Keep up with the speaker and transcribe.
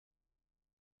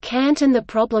Kant and the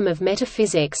Problem of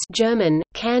Metaphysics German,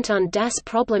 Kant und das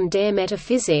Problem der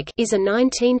Metaphysik is a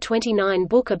 1929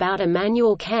 book about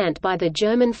Immanuel Kant by the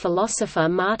German philosopher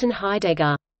Martin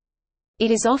Heidegger.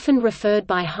 It is often referred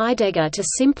by Heidegger to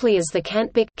simply as the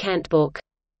Kant book.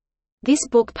 This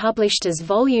book published as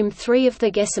Volume 3 of the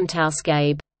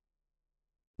Gesamtausgabe.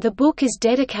 The book is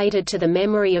dedicated to the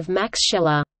memory of Max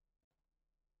Scheler.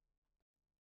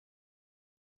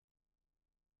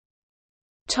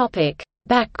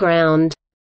 Background.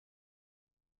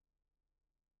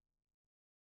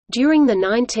 During the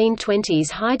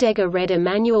 1920s, Heidegger read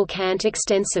Immanuel Kant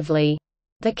extensively.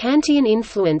 The Kantian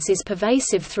influence is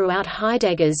pervasive throughout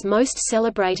Heidegger's most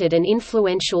celebrated and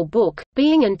influential book,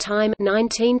 Being and Time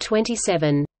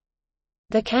 1927.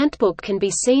 The Kant book can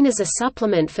be seen as a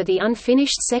supplement for the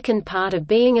unfinished second part of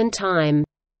Being and Time.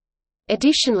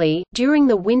 Additionally, during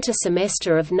the winter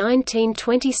semester of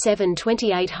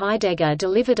 1927–28, Heidegger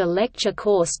delivered a lecture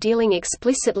course dealing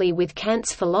explicitly with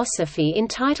Kant's philosophy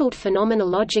entitled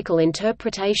Phenomenological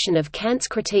Interpretation of Kant's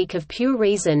Critique of Pure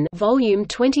Reason, Volume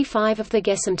 25 of the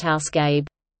Gesamtausgabe.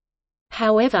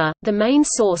 However, the main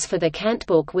source for the Kant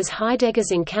book was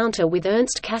Heidegger's encounter with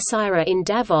Ernst Cassirer in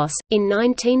Davos, in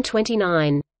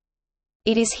 1929.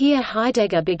 It is here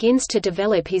Heidegger begins to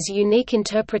develop his unique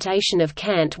interpretation of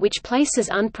Kant, which places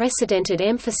unprecedented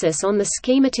emphasis on the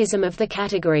schematism of the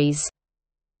categories.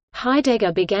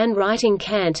 Heidegger began writing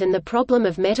Kant and the Problem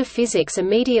of Metaphysics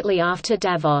immediately after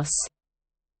Davos.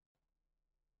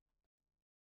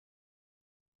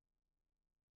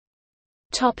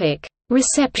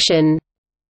 Reception.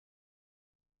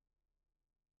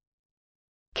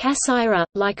 Cassirer,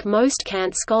 like most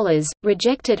Kant scholars,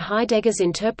 rejected Heidegger's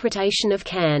interpretation of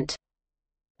Kant.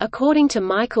 According to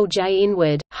Michael J.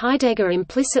 Inwood, Heidegger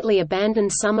implicitly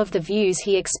abandoned some of the views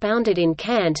he expounded in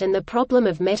Kant and the Problem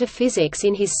of Metaphysics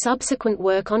in his subsequent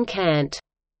work on Kant.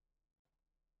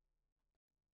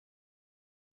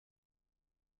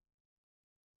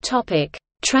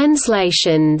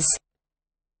 Translations.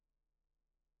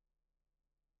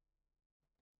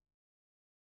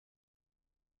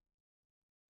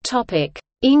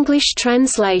 English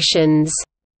translations.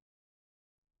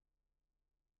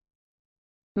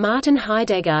 Martin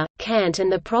Heidegger, Kant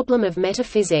and the Problem of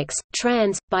Metaphysics,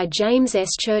 trans. By James S.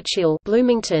 Churchill,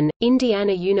 Bloomington,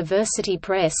 Indiana University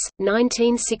Press,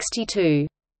 1962.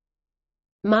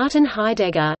 Martin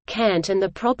Heidegger, Kant and the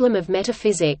Problem of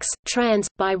Metaphysics, trans.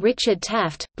 By Richard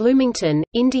Taft, Bloomington,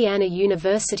 Indiana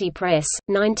University Press,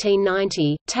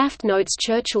 1990. Taft notes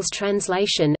Churchill's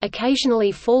translation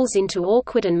occasionally falls into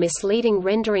awkward and misleading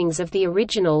renderings of the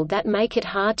original that make it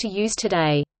hard to use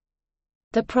today.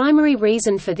 The primary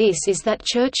reason for this is that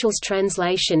Churchill's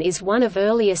translation is one of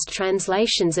earliest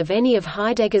translations of any of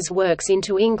Heidegger's works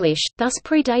into English, thus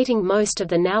predating most of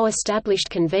the now established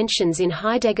conventions in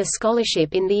Heidegger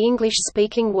scholarship in the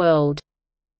English-speaking world.